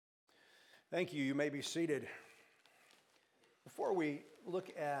Thank you. You may be seated. Before we look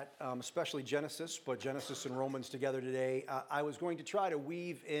at especially Genesis, but Genesis and Romans together today, I was going to try to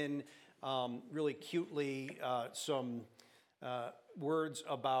weave in really cutely some words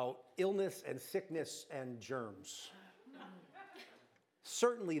about illness and sickness and germs.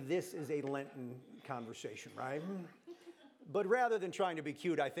 Certainly this is a Lenten conversation, right? But rather than trying to be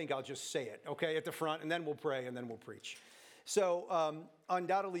cute, I think I'll just say it, okay, at the front, and then we'll pray, and then we'll preach. So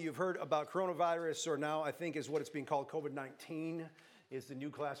undoubtedly you've heard about coronavirus, or now I think is what it's being called, COVID-19 is the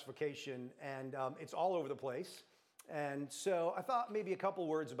new classification, and it's all over the place. And so I thought maybe a couple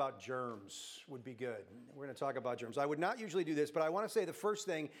words about germs would be good. We're going to talk about germs. I would not usually do this, but I want to say the first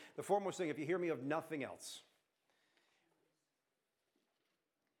thing, the foremost thing, if you hear me of nothing else,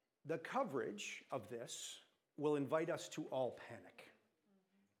 the coverage of this will invite us to all panic.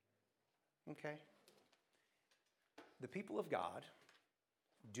 Okay? The people of God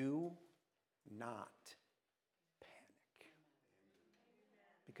do not panic.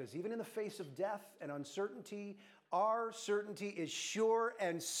 Because even in the face of death and uncertainty, our certainty is sure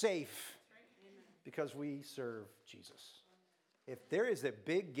and safe because we serve Jesus. If there is a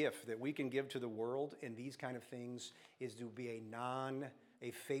big gift that we can give to the world in these kind of things, is to be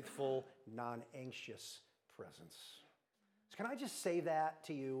a faithful, non-anxious presence. So can I just say that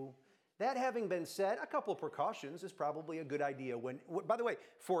to you? That having been said, a couple of precautions is probably a good idea. By the way,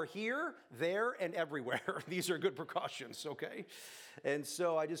 for here, there, and everywhere, these are good precautions, okay? And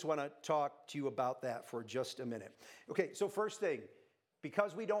so I just want to talk to you about that for just a minute. Okay, so first thing,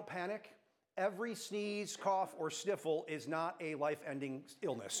 because we don't panic, every sneeze, cough, or sniffle is not a life-ending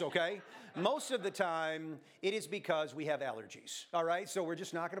illness, okay? Most of the time, it is because we have allergies, all right? So we're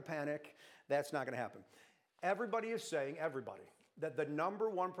just not going to panic. That's not going to happen. Everybody is saying, that the number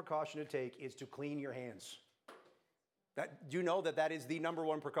one precaution to take is to clean your hands. Do you know that is the number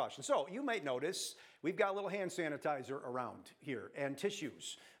one precaution? So you might notice we've got a little hand sanitizer around here and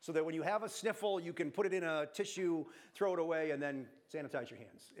tissues so that when you have a sniffle, you can put it in a tissue, throw it away, and then sanitize your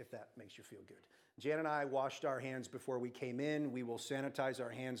hands if that makes you feel good. Jan and I washed our hands before we came in. We will sanitize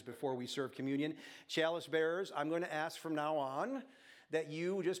our hands before we serve communion. Chalice bearers, I'm going to ask from now on that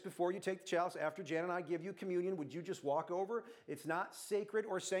you, just before you take the chalice, after Jan and I give you communion, would you just walk over? It's not sacred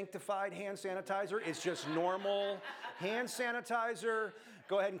or sanctified hand sanitizer. It's just normal hand sanitizer.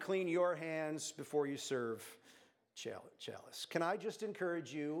 Go ahead and clean your hands before you serve chalice. Can I just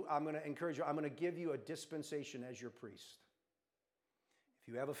encourage you? I'm going to give you a dispensation as your priest.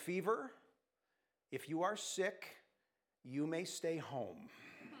 If you have a fever, if you are sick, you may stay home.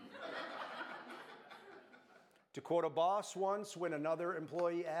 To quote a boss once, when another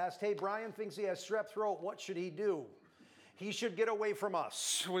employee asked, "Hey, Brian thinks he has strep throat, what should he do?" "He should get away from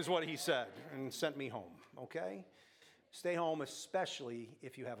us," was what he said, and sent me home, okay? Stay home, especially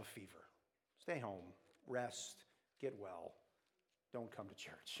if you have a fever. Stay home, rest, get well. Don't come to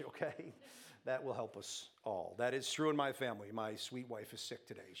church, okay? That will help us all. That is true in my family. My sweet wife is sick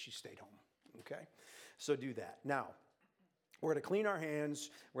today. She stayed home, okay? So do that. Now, we're going to clean our hands.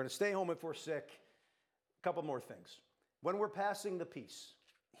 We're going to stay home if we're sick. Couple more things. When we're passing the peace,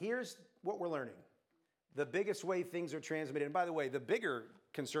 here's what we're learning. The biggest way things are transmitted, and by the way, the bigger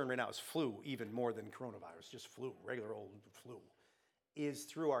concern right now is flu, even more than coronavirus, just flu, regular old flu, is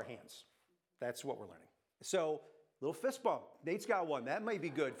through our hands. That's what we're learning. So, little fist bump. Nate's got one. That might be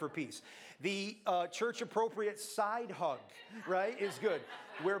good for peace. The church-appropriate side hug, right, is good.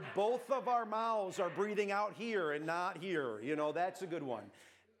 Where both of our mouths are breathing out here and not here. You know, that's a good one.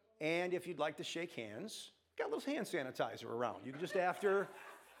 And if you'd like to shake hands, got a little hand sanitizer around. You could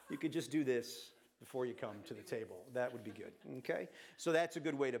just do this before you come to the table. That would be good, okay? So that's a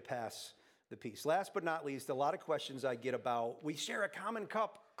good way to pass the peace. Last but not least, a lot of questions I get about, we share a common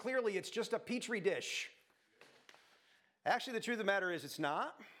cup. Clearly, it's just a Petri dish. Actually, the truth of the matter is it's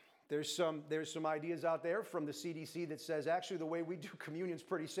not. There's some ideas out there from the CDC that says actually the way we do communion is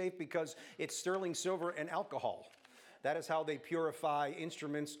pretty safe because it's sterling silver and alcohol. That is how they purify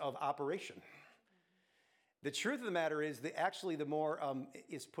instruments of operation. The truth of the matter is that actually the more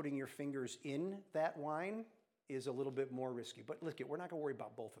is putting your fingers in that wine is a little bit more risky. But look, we're not going to worry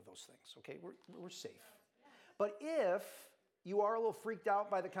about both of those things, okay? We're safe. But if you are a little freaked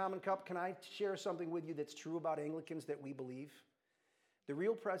out by the common cup, can I share something with you that's true about Anglicans that we believe? The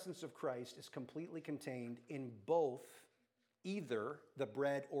real presence of Christ is completely contained in both either the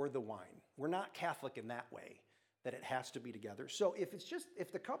bread or the wine. We're not Catholic in that way, that it has to be together. So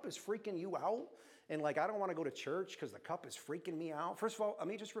if the cup is freaking you out, and like, I don't want to go to church because the cup is freaking me out, first of all, let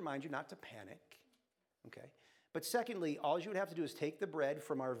me just remind you not to panic, okay? But secondly, all you would have to do is take the bread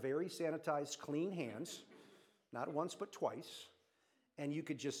from our very sanitized, clean hands, not once but twice, and you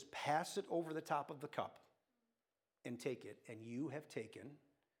could just pass it over the top of the cup and take it, and you have taken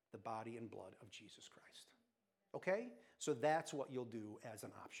the body and blood of Jesus Christ. Okay? So that's what you'll do as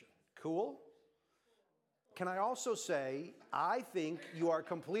an option. Cool? Can I also say, I think you are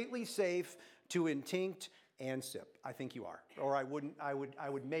completely safe to intinct and sip. I think you are. Or I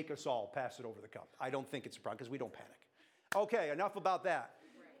would make us all pass it over the cup. I don't think it's a problem because we don't panic. Okay, enough about that.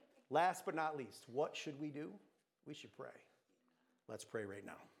 Last but not least, what should we do? We should pray. Let's pray right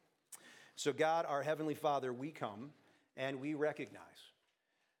now. So God, our Heavenly Father, we come and we recognize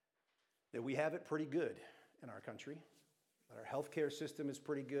that we have it pretty good in our country, that our healthcare system is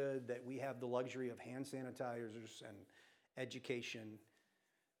pretty good, that we have the luxury of hand sanitizers and education.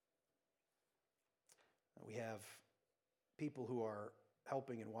 We have people who are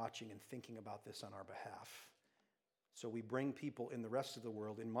helping and watching and thinking about this on our behalf. So we bring people in the rest of the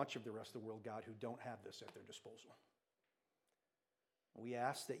world, in much of the rest of the world, God, who don't have this at their disposal. We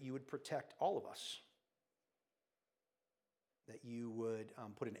ask that you would protect all of us, that you would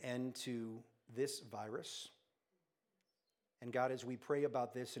put an end to this virus. And God, as we pray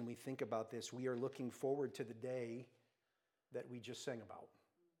about this and we think about this, we are looking forward to the day that we just sang about,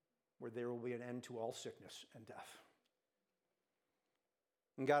 where there will be an end to all sickness and death.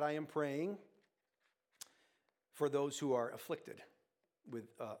 And God, I am praying for those who are afflicted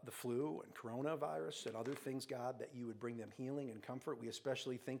with the flu and coronavirus and other things, God, that you would bring them healing and comfort. We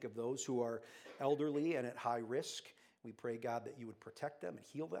especially think of those who are elderly and at high risk. We pray, God, that you would protect them and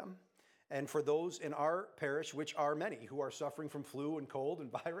heal them. And for those in our parish, which are many, who are suffering from flu and cold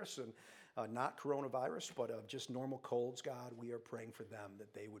and virus and not coronavirus, but of just normal colds, God, we are praying for them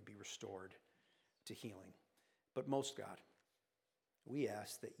that they would be restored to healing. But most, God, we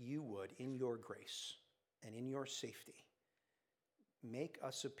ask that you would, in your grace and in your safety, make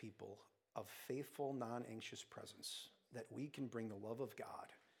us a people of faithful, non-anxious presence, that we can bring the love of God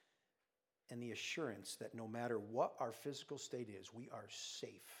and the assurance that no matter what our physical state is, we are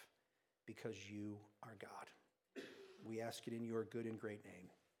safe because you are God. We ask it in your good and great name.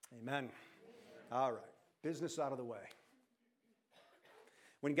 Amen. All right, business out of the way.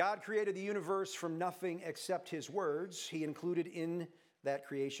 When God created the universe from nothing except his words, he included in that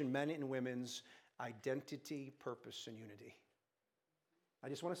creation men and women's identity, purpose, and unity. I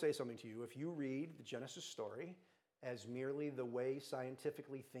just want to say something to you. If you read the Genesis story as merely the way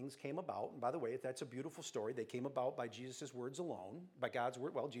scientifically things came about, and by the way, that's a beautiful story. They came about by Jesus' words alone, by God's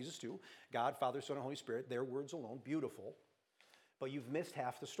word, well, Jesus too, God, Father, Son, and Holy Spirit, their words alone, beautiful. But you've missed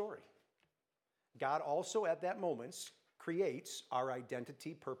half the story. God also at that moment creates our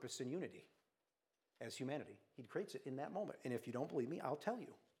identity, purpose, and unity as humanity. He creates it in that moment. And if you don't believe me, I'll tell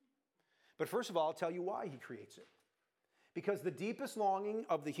you. But first of all, I'll tell you why he creates it. Because the deepest longing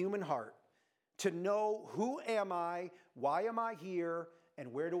of the human heart to know who am I, why am I here,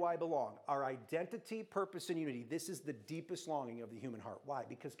 and where do I belong? Our identity, purpose, and unity. This is the deepest longing of the human heart. Why?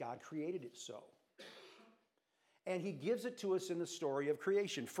 Because God created it so. And he gives it to us in the story of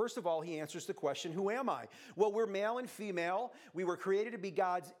creation. First of all, he answers the question, who am I? Well, we're male and female. We were created to be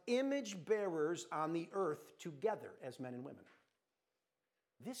God's image bearers on the earth together as men and women.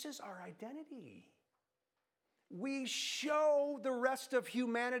 This is our identity. We show the rest of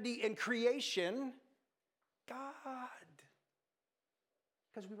humanity and creation God,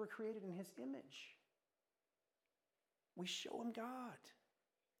 because we were created in his image. We show him God.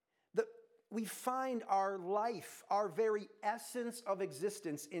 We find our life, our very essence of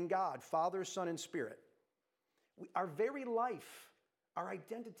existence in God, Father, Son, and Spirit. Our very life, our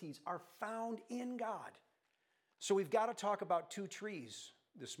identities are found in God. So we've got to talk about two trees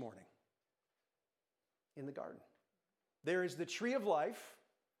this morning in the garden. There is the tree of life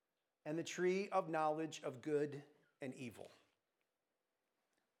and the tree of knowledge of good and evil.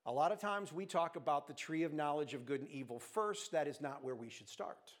 A lot of times we talk about the tree of knowledge of good and evil first. That is not where we should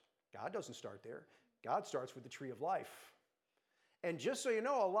start. God doesn't start there. God starts with the tree of life. And just so you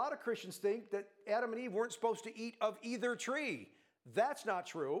know, a lot of Christians think that Adam and Eve weren't supposed to eat of either tree. That's not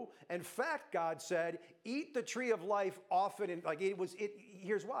true. In fact, God said, eat the tree of life often. And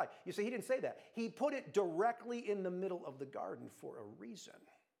here's why. You say he didn't say that. He put it directly in the middle of the garden for a reason.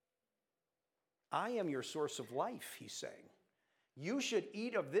 I am your source of life, he's saying. You should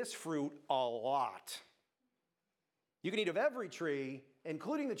eat of this fruit a lot. You can eat of every tree,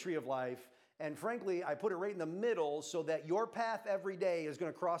 including the tree of life. And frankly, I put it right in the middle so that your path every day is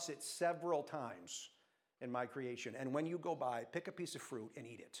going to cross it several times in my creation. And when you go by, pick a piece of fruit and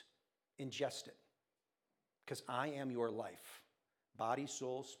eat it. Ingest it. Because I am your life. Body,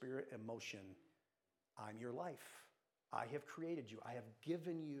 soul, spirit, emotion. I'm your life. I have created you. I have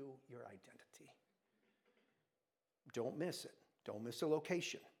given you your identity. Don't miss it. Don't miss a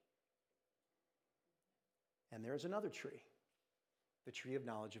location. And there's another tree, the tree of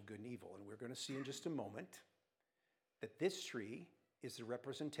knowledge of good and evil. And we're going to see in just a moment that this tree is the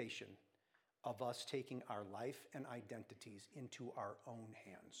representation of us taking our life and identities into our own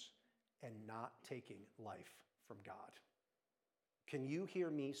hands and not taking life from God. Can you hear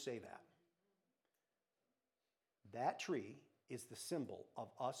me say that? That tree is the symbol of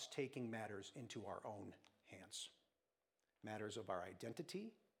us taking matters into our own hands. Matters of our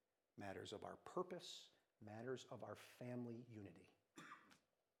identity, matters of our purpose, matters of our family unity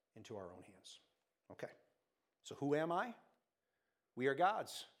into our own hands. Okay, so who am I? We are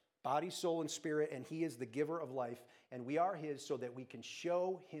God's, body, soul, and spirit, and He is the giver of life, and we are His so that we can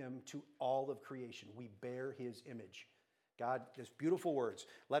show Him to all of creation. We bear His image. God, these beautiful words.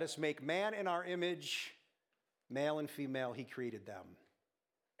 Let us make man in our image, male and female, He created them.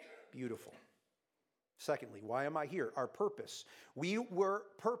 Beautiful. Secondly, why am I here? Our purpose. We were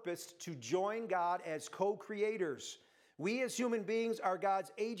purposed to join God as co-creators. We as human beings are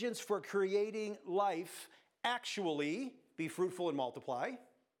God's agents for creating life. Actually, be fruitful and multiply.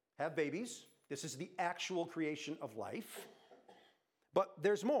 Have babies. This is the actual creation of life. But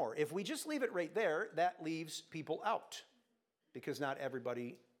there's more. If we just leave it right there, that leaves people out because not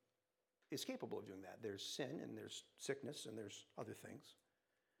everybody is capable of doing that. There's sin and there's sickness and there's other things.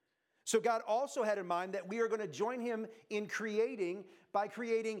 So God also had in mind that we are going to join Him in creating by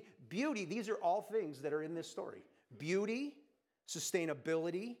creating beauty. These are all things that are in this story. Beauty,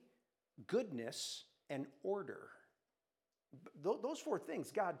 sustainability, goodness, and order. Those four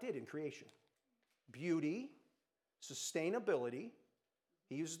things God did in creation. Beauty, sustainability.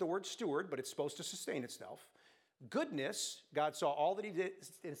 He uses the word steward, but it's supposed to sustain itself. Goodness, God saw all that He did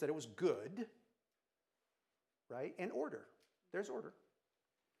and said it was good. Right? And order. There's order.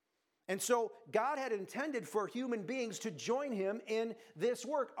 And so God had intended for human beings to join Him in this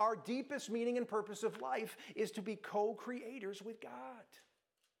work. Our deepest meaning and purpose of life is to be co-creators with God.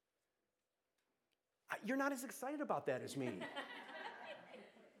 You're not as excited about that as me.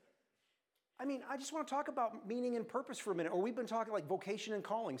 I mean, I just want to talk about meaning and purpose for a minute. Or we've been talking like vocation and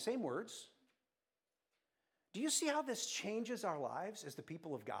calling, same words. Do you see how this changes our lives as the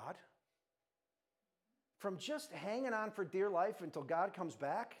people of God? From just hanging on for dear life until God comes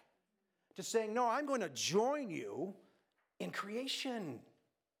back, to saying, no, I'm going to join you in creation.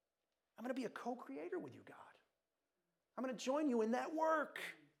 I'm going to be a co-creator with you, God. I'm going to join you in that work.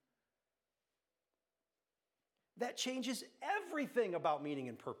 That changes everything about meaning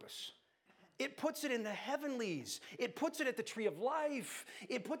and purpose. It puts it in the heavenlies. It puts it at the tree of life.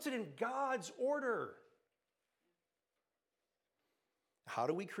 It puts it in God's order. How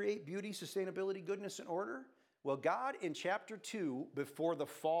do we create beauty, sustainability, goodness, and order? Well, God in chapter 2, before the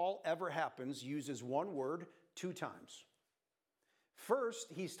fall ever happens, uses one word 2 times. First,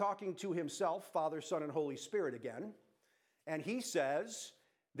 He's talking to Himself, Father, Son, and Holy Spirit again. And He says,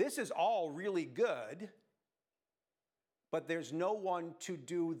 this is all really good, but there's no one to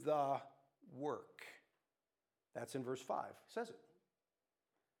do the work. That's in verse 5. He says it.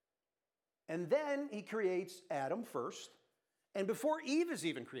 And then He creates Adam first. And before Eve is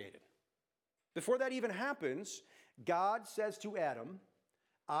even created, before that even happens, God says to Adam,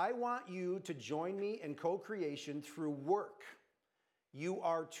 I want you to join me in co-creation through work. You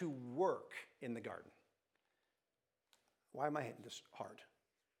are to work in the garden. Why am I hitting this hard?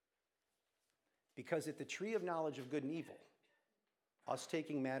 Because at the tree of knowledge of good and evil, us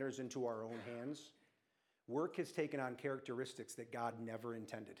taking matters into our own hands, work has taken on characteristics that God never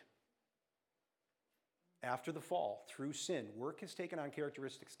intended. After the fall, through sin, work has taken on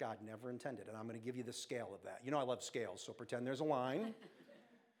characteristics God never intended. And I'm going to give you the scale of that. You know I love scales, so pretend there's a line.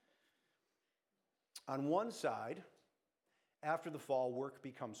 On one side, after the fall, work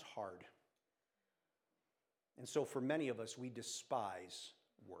becomes hard. And so for many of us, we despise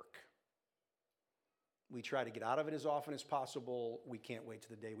work. We try to get out of it as often as possible. We can't wait to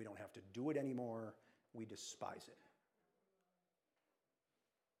the day we don't have to do it anymore. We despise it.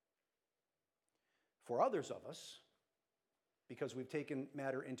 For others of us, because we've taken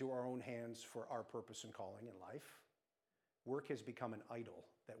matter into our own hands for our purpose and calling in life, work has become an idol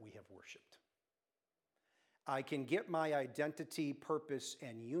that we have worshiped. I can get my identity, purpose,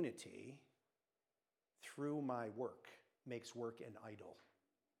 and unity through my work. Makes work an idol.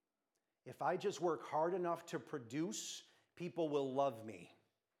 If I just work hard enough to produce, people will love me.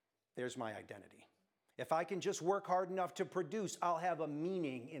 There's my identity. If I can just work hard enough to produce, I'll have a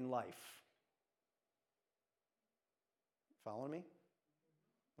meaning in life. Following me?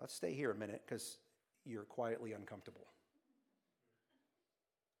 Let's stay here a minute because you're quietly uncomfortable.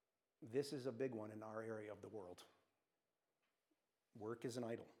 This is a big one in our area of the world. Work is an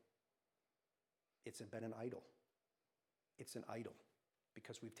idol. It's been an idol. It's an idol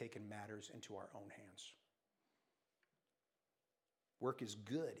because we've taken matters into our own hands. Work is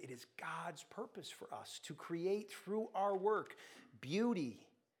good. It is God's purpose for us to create through our work beauty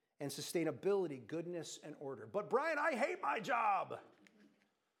and sustainability, goodness and order. But Brian, I hate my job.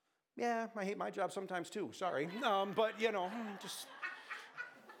 Yeah, I hate my job sometimes too. Sorry. But just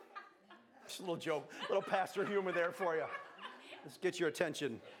a little joke, little pastor humor there for you. Let's get your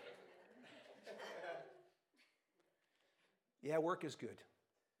attention. Yeah, work is good.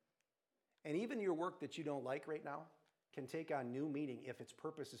 And even your work that you don't like right now can take on new meaning if its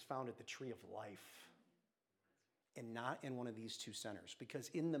purpose is found at the tree of life and not in one of these two centers. Because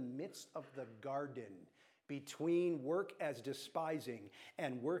in the midst of the garden, between work as despising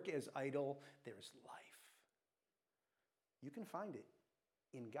and work as idle, there's life. You can find it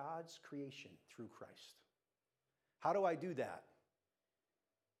in God's creation through Christ. How do I do that?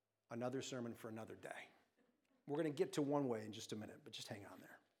 Another sermon for another day. We're going to get to one way in just a minute, but just hang on there.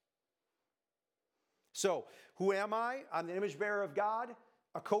 So, who am I? I'm the image bearer of God,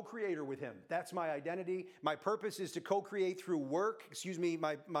 a co-creator with him. That's my identity. My purpose is to co-create through work.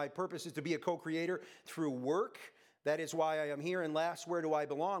 My purpose is to be a co-creator through work. That is why I am here. And last, where do I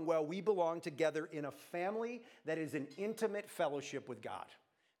belong? Well, we belong together in a family that is an intimate fellowship with God.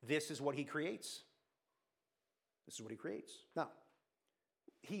 This is what he creates. This is what he creates. Now,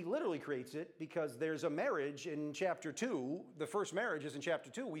 he literally creates it because there's a marriage in chapter 2. The first marriage is in chapter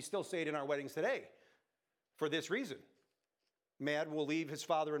 2. We still say it in our weddings today for this reason. Man will leave his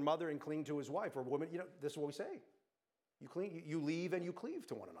father and mother and cling to his wife. Or woman, this is what we say. You leave and you cleave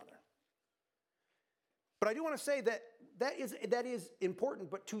to one another. But I do want to say that is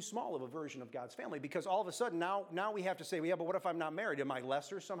important, but too small of a version of God's family, because all of a sudden now we have to say, yeah, but what if I'm not married? Am I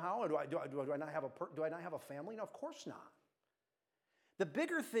lesser somehow? Or do I not have a family? No, of course not. The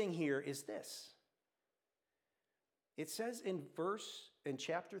bigger thing here is this. It says in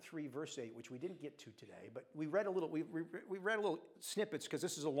chapter 3, verse 8, which we didn't get to today, but we read a little snippets because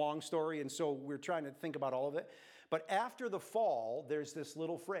this is a long story, and so we're trying to think about all of it. But after the fall, there's this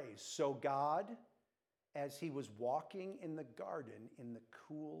little phrase, so God, as he was walking in the garden in the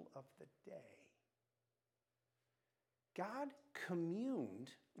cool of the day. God communed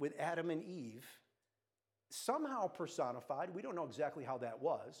with Adam and Eve, somehow personified. We don't know exactly how that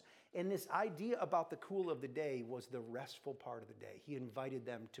was. And this idea about the cool of the day was the restful part of the day. He invited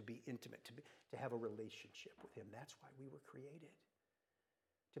them to be intimate, to have a relationship with him. That's why we were created,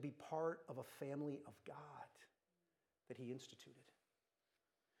 to be part of a family of God that he instituted.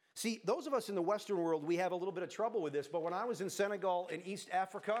 See, those of us in the Western world, we have a little bit of trouble with this, but when I was in Senegal in East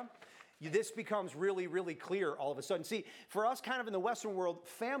Africa, this becomes really, really clear all of a sudden. See, for us kind of in the Western world,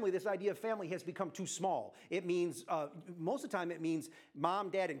 family, this idea of family has become too small. It means, most of the time it means mom,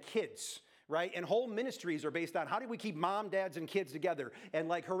 dad, and kids, right? And whole ministries are based on how do we keep mom, dads, and kids together? And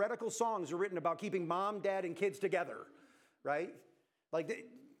like heretical songs are written about keeping mom, dad, and kids together, right? But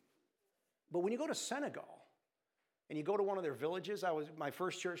when you go to Senegal, and you go to one of their villages, my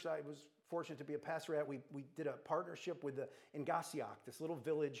first church I was fortunate to be a pastor at, we did a partnership with Ngasiak, this little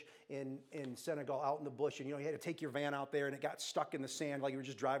village in Senegal out in the bush. And you had to take your van out there and it got stuck in the sand like you were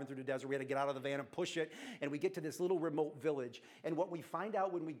just driving through the desert. We had to get out of the van and push it. And we get to this little remote village. And what we find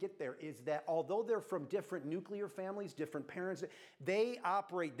out when we get there is that although they're from different nuclear families, different parents,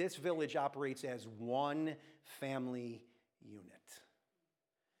 this village operates as one family unit.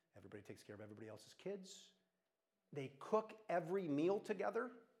 Everybody takes care of everybody else's kids. They cook every meal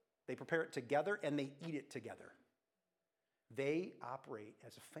together, they prepare it together, and they eat it together. They operate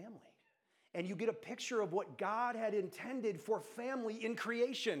as a family. And you get a picture of what God had intended for family in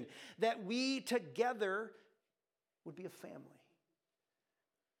creation, that we together would be a family,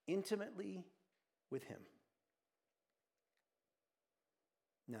 intimately with him.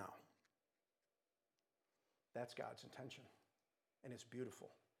 Now, that's God's intention, and it's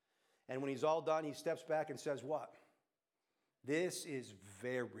beautiful. And when he's all done, he steps back and says, what? This is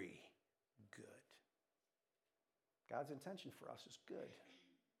very good. God's intention for us is good.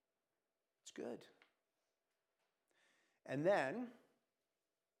 It's good. And then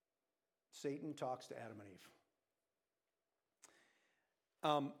Satan talks to Adam and Eve.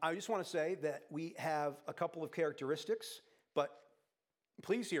 I just want to say that we have a couple of characteristics, but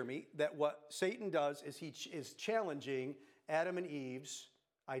please hear me, that what Satan does is he is challenging Adam and Eve's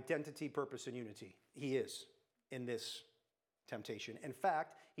identity, purpose, and unity. He is in this temptation. In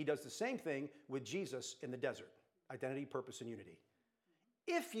fact, he does the same thing with Jesus in the desert. Identity, purpose, and unity.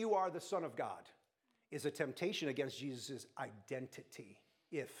 If you are the Son of God is a temptation against Jesus' identity.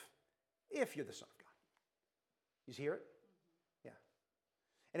 If you're the Son of God. You hear it? Yeah.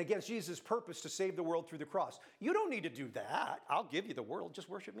 and against Jesus' purpose to save the world through the cross. You don't need to do that. I'll give you the world. Just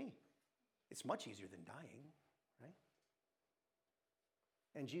worship me. It's much easier than dying, right?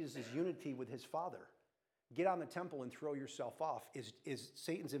 And Jesus' unity with his Father. Get on the temple and throw yourself off is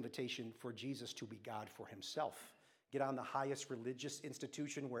Satan's invitation for Jesus to be God for himself. Get on the highest religious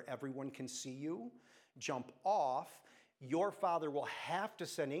institution where everyone can see you. Jump off. Your Father will have to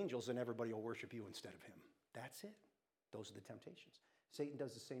send angels and everybody will worship you instead of him. That's it. Those are the temptations. Satan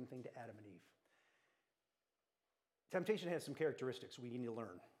does the same thing to Adam and Eve. Temptation has some characteristics we need to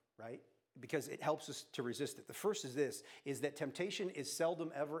learn, right? Because it helps us to resist it. The first is this, is that temptation is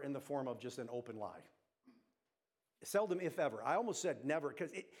seldom ever in the form of just an open lie. Seldom, if ever. I almost said never,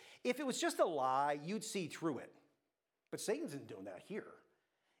 because if it was just a lie, you'd see through it. But Satan's not doing that here.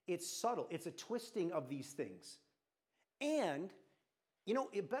 It's subtle. It's a twisting of these things. And, you know,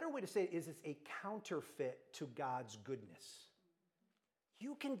 a better way to say it is it's a counterfeit to God's goodness.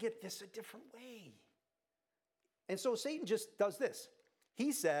 You can get this a different way. And so Satan just does this.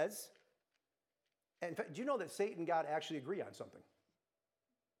 He says, and in fact, do you know that Satan and God actually agree on something?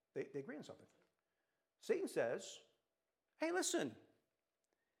 They agree on something. Satan says, hey, listen,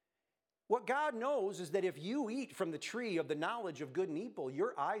 what God knows is that if you eat from the tree of the knowledge of good and evil,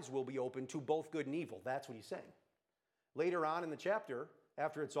 your eyes will be open to both good and evil. That's what he's saying. Later on in the chapter,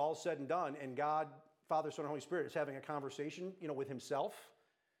 after it's all said and done, and God, Father, Son, and Holy Spirit is having a conversation, with himself,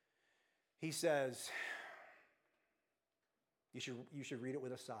 he says, you should read it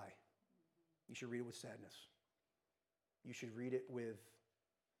with a sigh. You should read it with sadness. You should read it with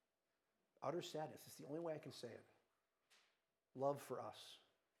utter sadness. It's the only way I can say it. Love for us.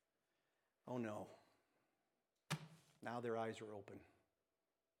 Oh no. Now their eyes are open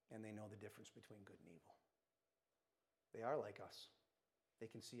and they know the difference between good and evil. They are like us. They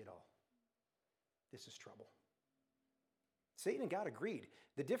can see it all. This is trouble. Satan and God agreed.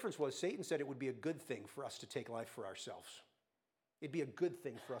 The difference was Satan said it would be a good thing for us to take life for ourselves. It'd be a good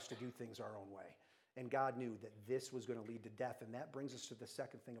thing for us to do things our own way. And God knew that this was going to lead to death. And that brings us to the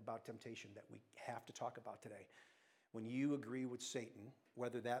second thing about temptation that we have to talk about today. When you agree with Satan,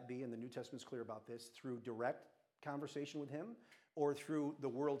 whether that be, and the New Testament's clear about this, through direct conversation with him or through the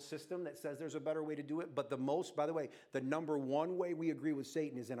world system that says there's a better way to do it. But by the way, the number one way we agree with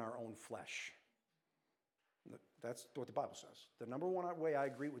Satan is in our own flesh. That's what the Bible says. The number one way I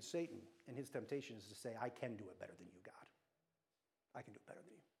agree with Satan and his temptation is to say, I can do it better than you, God. I can do it better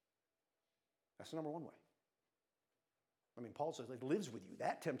than you. That's the number one way. I mean, Paul says it lives with you.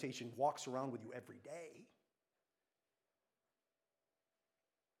 That temptation walks around with you every day.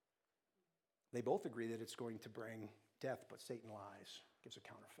 They both agree that it's going to bring death, but Satan lies, gives a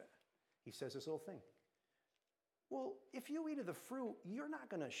counterfeit. He says this little thing. Well, if you eat of the fruit, you're not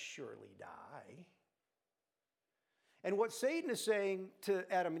going to surely die. And what Satan is saying to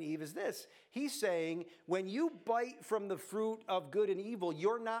Adam and Eve is this. He's saying, when you bite from the fruit of good and evil,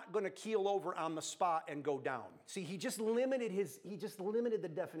 you're not going to keel over on the spot and go down. See, he just limited the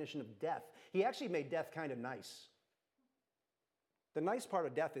definition of death. He actually made death kind of nice. The nice part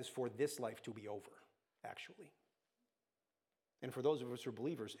of death is for this life to be over, actually. And for those of us who are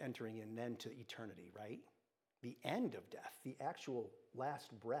believers, entering in then to eternity, right? The end of death, the actual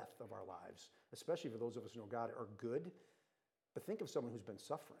last breath of our lives, especially for those of us who know God, are good. But think of someone who's been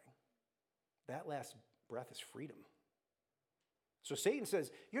suffering. That last breath is freedom. So Satan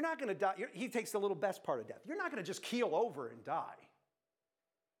says, you're not going to die. He takes the little best part of death. You're not going to just keel over and die.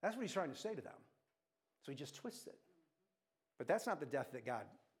 That's what he's trying to say to them. So he just twists it. But that's not the death that God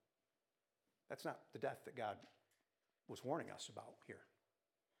was warning us about here.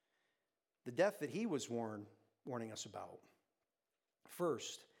 The death that he was warning us about,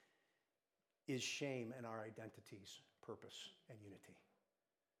 first, is shame and our identity's purpose and unity.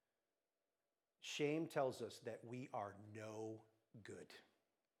 Shame tells us that we are no good.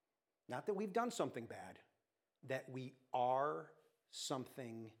 Not that we've done something bad, that we are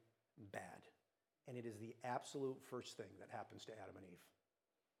something bad. And it is the absolute first thing that happens to Adam and Eve.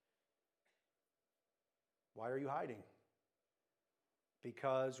 Why are you hiding?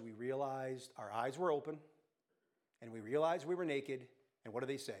 Because we realized our eyes were open, and we realized we were naked, and what do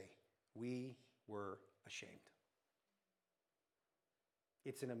they say? We were ashamed.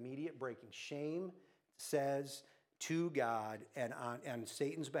 It's an immediate breaking. Shame says to God and on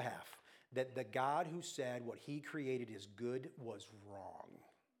Satan's behalf that the God who said what he created is good was wrong.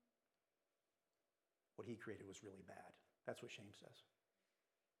 What he created was really bad. That's what shame says.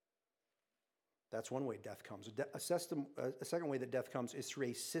 That's one way death comes. A second way that death comes is through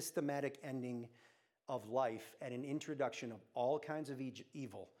a systematic ending of life and an introduction of all kinds of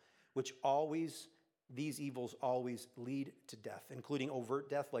evil, which always These evils always lead to death, including overt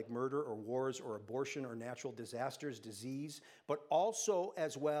death like murder or wars or abortion or natural disasters, disease, but also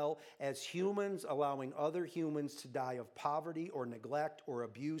as well as humans allowing other humans to die of poverty or neglect or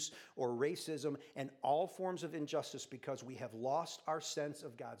abuse or racism and all forms of injustice because we have lost our sense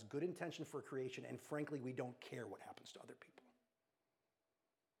of God's good intention for creation, and frankly, we don't care what happens to other people.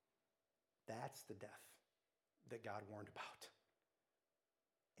 That's the death that God warned about.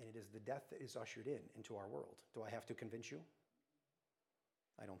 And it is the death that is ushered into our world. Do I have to convince you?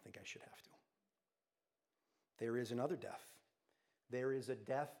 I don't think I should have to. There is another death. There is a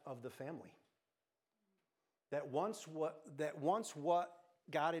death of the family. That once what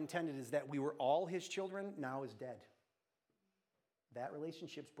God intended is that we were all his children, now is dead. That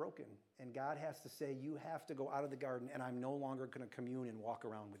relationship's broken. And God has to say, you have to go out of the garden, and I'm no longer going to commune and walk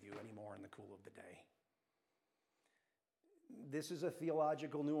around with you anymore in the cool of the day. This is a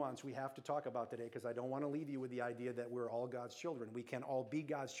theological nuance we have to talk about today, because I don't want to leave you with the idea that we're all God's children. We can all be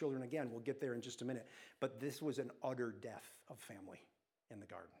God's children again. We'll get there in just a minute. But this was an utter death of family in the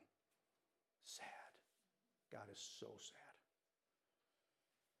garden. Sad. God is so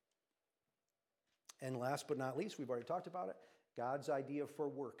sad. And last but not least, we've already talked about it, God's idea for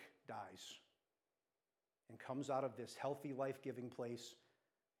work dies and comes out of this healthy, life-giving place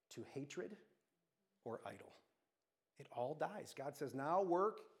to hatred or idol. It all dies. God says, now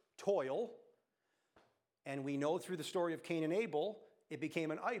work, toil, and we know through the story of Cain and Abel, it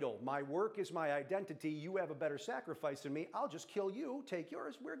became an idol. My work is my identity. You have a better sacrifice than me. I'll just kill you, take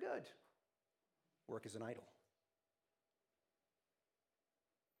yours, we're good. Work is an idol.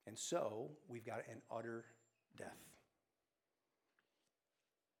 And so we've got an utter death.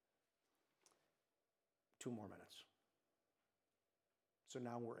 2 more minutes. So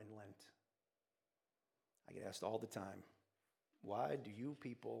now we're in Lent. I get asked all the time, why do you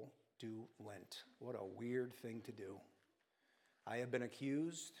people do Lent? What a weird thing to do. I have been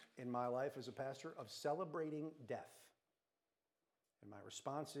accused in my life as a pastor of celebrating death. And my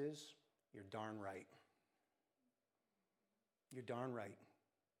response is, you're darn right. You're darn right.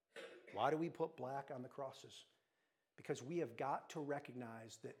 Why do we put black on the crosses? Because we have got to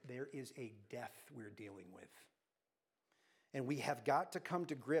recognize that there is a death we're dealing with. And we have got to come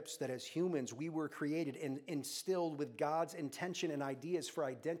to grips that as humans, we were created and instilled with God's intention and ideas for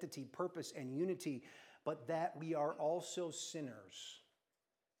identity, purpose, and unity, but that we are also sinners.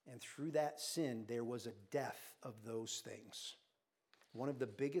 And through that sin, there was a death of those things. One of the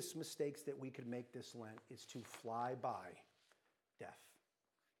biggest mistakes that we could make this Lent is to fly by death.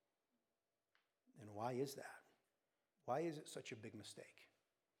 And why is that? Why is it such a big mistake?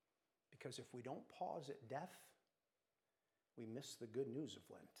 Because if we don't pause at death, we miss the good news of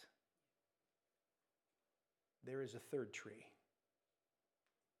Lent. There is a third tree.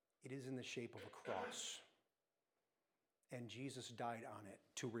 It is in the shape of a cross. And Jesus died on it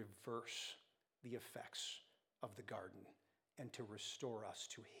to reverse the effects of the garden and to restore us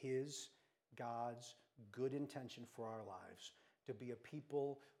to his, God's good intention for our lives, to be a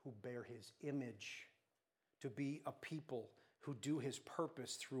people who bear his image, to be a people who do his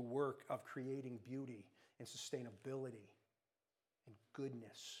purpose through work of creating beauty and sustainability and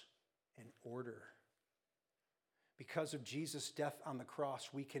goodness and order. Because of Jesus' death on the cross,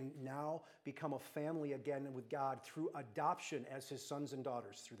 we can now become a family again with God through adoption as his sons and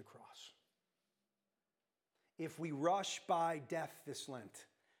daughters through the cross. If we rush by death this Lent,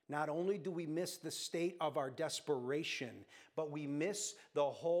 not only do we miss the state of our desperation, but we miss the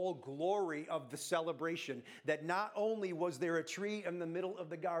whole glory of the celebration. That not only was there a tree in the middle of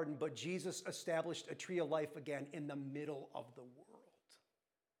the garden, but Jesus established a tree of life again in the middle of the world.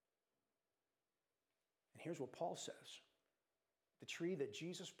 And here's what Paul says. The tree that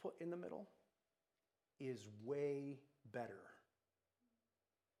Jesus put in the middle is way better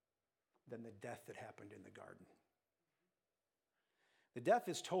than the death that happened in the garden. The death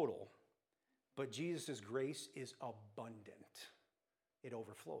is total, but Jesus' grace is abundant. It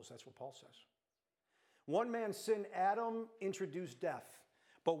overflows. That's what Paul says. One man's sin, Adam, introduced death.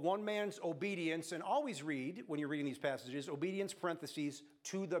 But one man's obedience, and always read, when you're reading these passages, obedience, parentheses,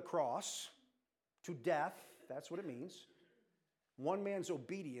 to the cross, to death, that's what it means. One man's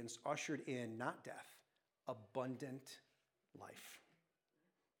obedience ushered in, not death, abundant life.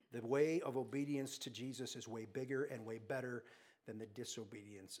 The way of obedience to Jesus is way bigger and way better than the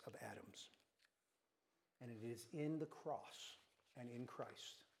disobedience of Adam's. And it is in the cross and in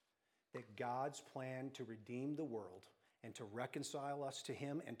Christ that God's plan to redeem the world and to reconcile us to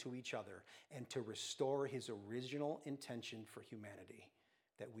him and to each other and to restore his original intention for humanity,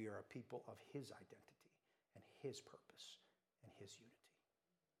 that we are a people of his identity and his purpose and his unity.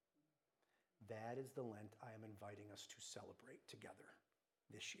 That is the Lent I am inviting us to celebrate together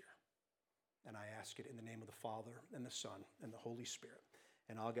this year. And I ask it in the name of the Father, and the Son, and the Holy Spirit.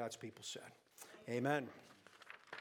 And all God's people said, amen.